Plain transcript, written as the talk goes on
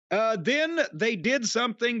Then they did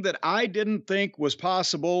something that I didn't think was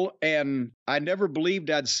possible and I never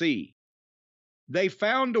believed I'd see. They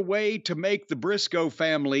found a way to make the Briscoe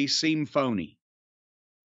family seem phony.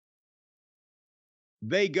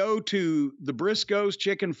 They go to the Briscoe's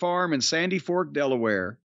chicken farm in Sandy Fork,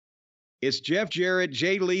 Delaware. It's Jeff Jarrett,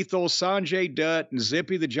 Jay Lethal, Sanjay Dutt, and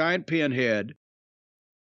Zippy the Giant Pinhead.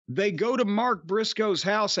 They go to Mark Briscoe's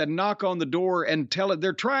house and knock on the door and tell it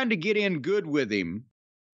they're trying to get in good with him.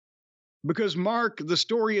 Because the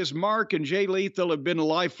story is Mark and Jay Lethal have been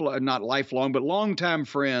not lifelong, but longtime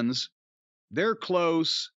friends. They're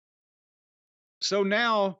close. So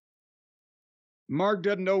now Mark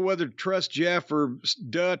doesn't know whether to trust Jeff or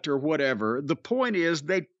Dutt or whatever. The point is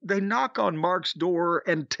they knock on Mark's door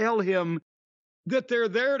and tell him that they're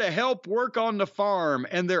there to help work on the farm,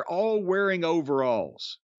 and they're all wearing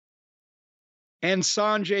overalls. And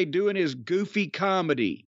Sanjay doing his goofy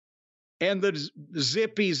comedy, and the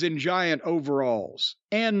Zippies in giant overalls.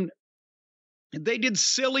 And they did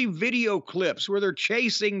silly video clips where they're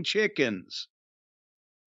chasing chickens.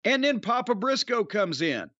 And then Papa Briscoe comes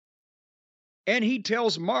in. And he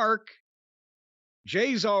tells Mark,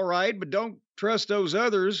 Jay's all right, but don't trust those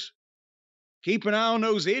others. Keep an eye on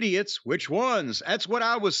those idiots. Which ones? That's what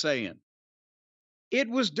I was saying. It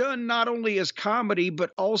was done not only as comedy,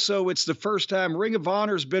 but also it's the first time Ring of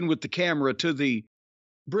Honor's been with the camera to the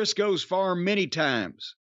Briscoe's farm many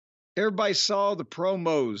times. Everybody saw the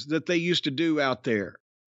promos that they used to do out there.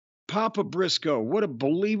 Papa Briscoe, what a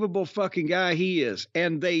believable fucking guy he is.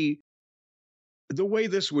 And the way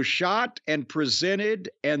this was shot and presented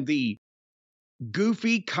and the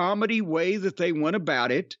goofy comedy way that they went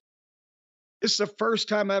about it, it's the first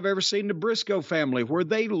time I've ever seen the Briscoe family where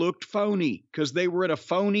they looked phony because they were in a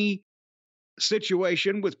phony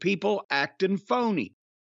situation with people acting phony.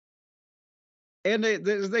 And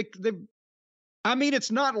I mean,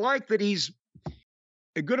 it's not like that he's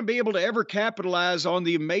going to be able to ever capitalize on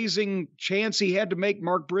the amazing chance he had to make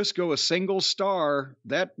Mark Briscoe a single star.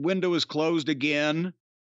 That window is closed again.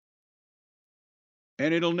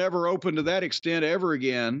 And it'll never open to that extent ever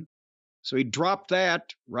again. So he dropped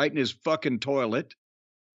that right in his fucking toilet.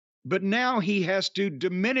 But now he has to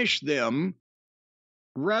diminish them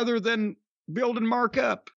rather than building Mark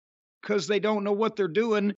up because they don't know what they're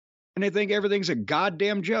doing and they think everything's a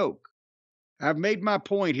goddamn joke. I've made my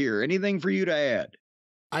point here. Anything for you to add?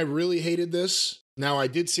 I really hated this. Now, I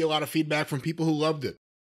did see a lot of feedback from people who loved it.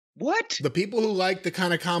 What? The people who like the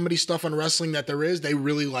kind of comedy stuff on wrestling that there is, they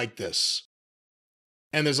really like this.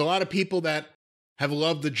 And there's a lot of people that have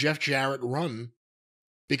loved the Jeff Jarrett run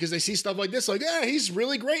because they see stuff like this, like, yeah, he's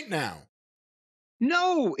really great now.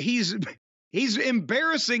 No, he's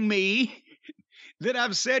embarrassing me that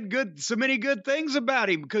I've said so many good things about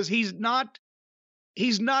him because he's not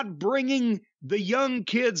bringing the young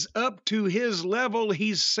kids up to his level.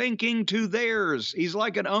 He's sinking to theirs. He's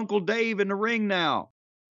like an Uncle Dave in the ring now.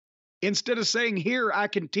 Instead of saying, here, I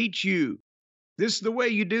can teach you. This is the way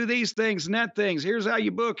you do these things and that things. Here's how you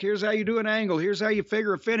book. Here's how you do an angle. Here's how you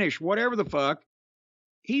figure a finish, whatever the fuck.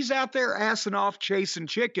 He's out there assing off chasing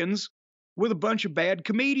chickens with a bunch of bad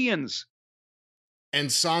comedians. And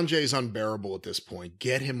Sanjay's unbearable at this point.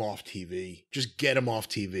 Get him off TV. Just get him off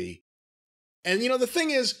TV. And, you know, the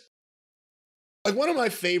thing is, like, one of my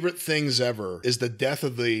favorite things ever is the death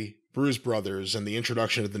of the Bruise Brothers and the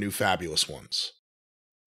introduction of the new Fabulous Ones.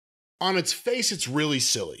 On its face, it's really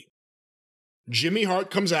silly. Jimmy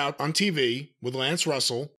Hart comes out on TV with Lance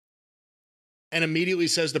Russell and immediately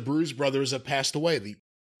says the Bruise Brothers have passed away. The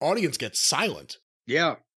audience gets silent.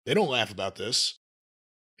 Yeah. They don't laugh about this.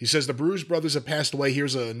 He says the Bruise Brothers have passed away.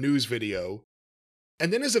 Here's a news video.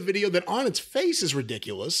 And then there's a video that on its face is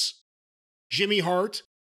ridiculous. Jimmy Hart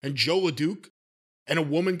and Joe LaDuke and a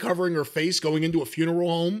woman covering her face going into a funeral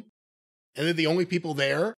home. And they're the only people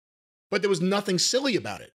there. But there was nothing silly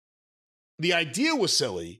about it. The idea was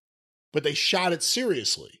silly, but they shot it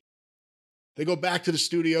seriously. They go back to the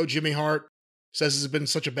studio. Jimmy Hart says it's been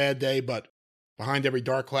such a bad day, but behind every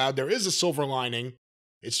dark cloud, there is a silver lining.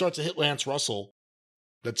 It starts to hit Lance Russell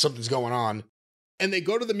that something's going on. And they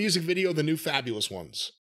go to the music video, The New Fabulous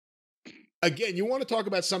Ones. Again, you want to talk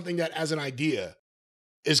about something that, as an idea,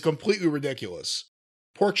 is completely ridiculous.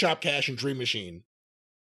 Pork Chop Cash and Dream Machine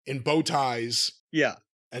in bow ties, yeah,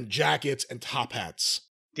 and jackets and top hats.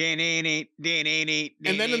 And then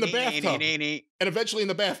in the bathtub. And eventually in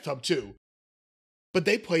the bathtub, too. But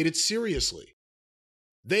they played it seriously.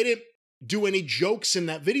 They didn't do any jokes in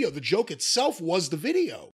that video. The joke itself was the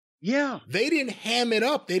video. Yeah. They didn't ham it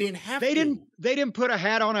up. They didn't have to. They didn't put a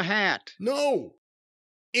hat on a hat. No.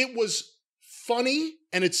 It was funny,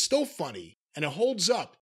 and it's still funny, and it holds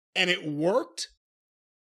up, and it worked.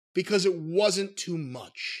 because it wasn't too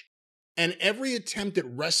much. And every attempt at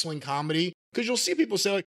wrestling comedy, because you'll see people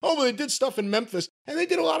say like, oh, well, they did stuff in Memphis, and they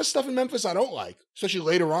did a lot of stuff in Memphis I don't like, especially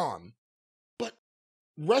later on. But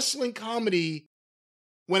wrestling comedy,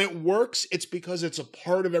 when it works, it's because it's a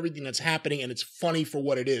part of everything that's happening and it's funny for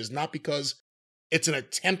what it is, not because it's an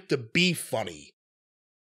attempt to be funny.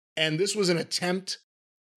 And this was an attempt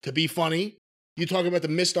to be funny. You talk about the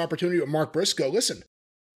missed opportunity with Mark Briscoe. Listen,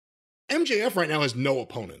 MJF right now has no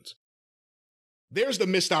opponent. There's the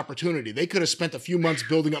missed opportunity. They could have spent a few months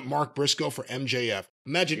building up Mark Briscoe for MJF.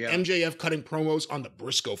 Imagine MJF cutting promos on the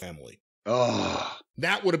Briscoe family. Oh,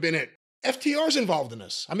 that would have been it. FTR's involved in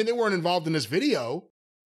this. I mean, they weren't involved in this video,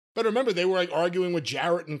 but remember, they were like arguing with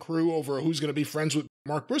Jarrett and crew over who's going to be friends with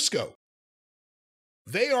Mark Briscoe.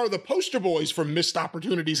 They are the poster boys for missed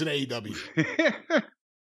opportunities in AEW.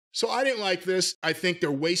 So I didn't like this. I think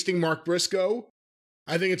they're wasting Mark Briscoe.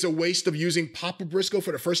 I think it's a waste of using Papa Briscoe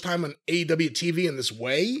for the first time on AEW TV in this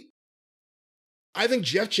way. I think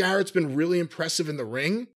Jeff Jarrett's been really impressive in the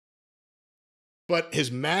ring, but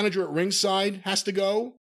his manager at ringside has to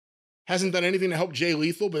go. Hasn't done anything to help Jay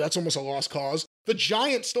Lethal, but that's almost a lost cause. The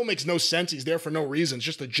Giant still makes no sense. He's there for no reason. It's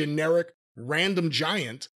just a generic, random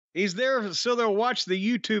giant. He's there so they'll watch the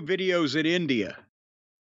YouTube videos in India.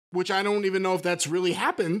 Which I don't even know if that's really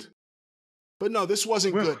happened. But no, this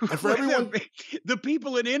wasn't good. And for everyone, the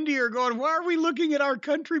people in India are going, why are we looking at our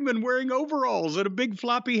countrymen wearing overalls and a big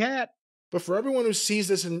floppy hat? But for everyone who sees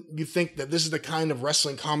this and you think that this is the kind of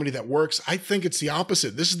wrestling comedy that works, I think it's the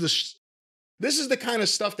opposite. This is the kind of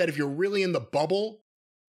stuff that if you're really in the bubble,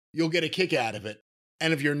 you'll get a kick out of it.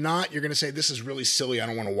 And if you're not, you're going to say, this is really silly. I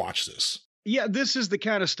don't want to watch this. Yeah, this is the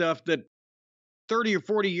kind of stuff that 30 or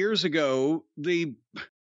 40 years ago,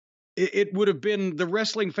 it would have been, the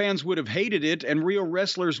wrestling fans would have hated it and real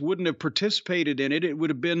wrestlers wouldn't have participated in it. It would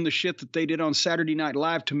have been the shit that they did on Saturday Night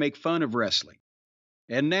Live to make fun of wrestling.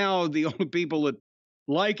 And now the only people that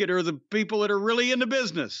like it are the people that are really into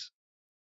business.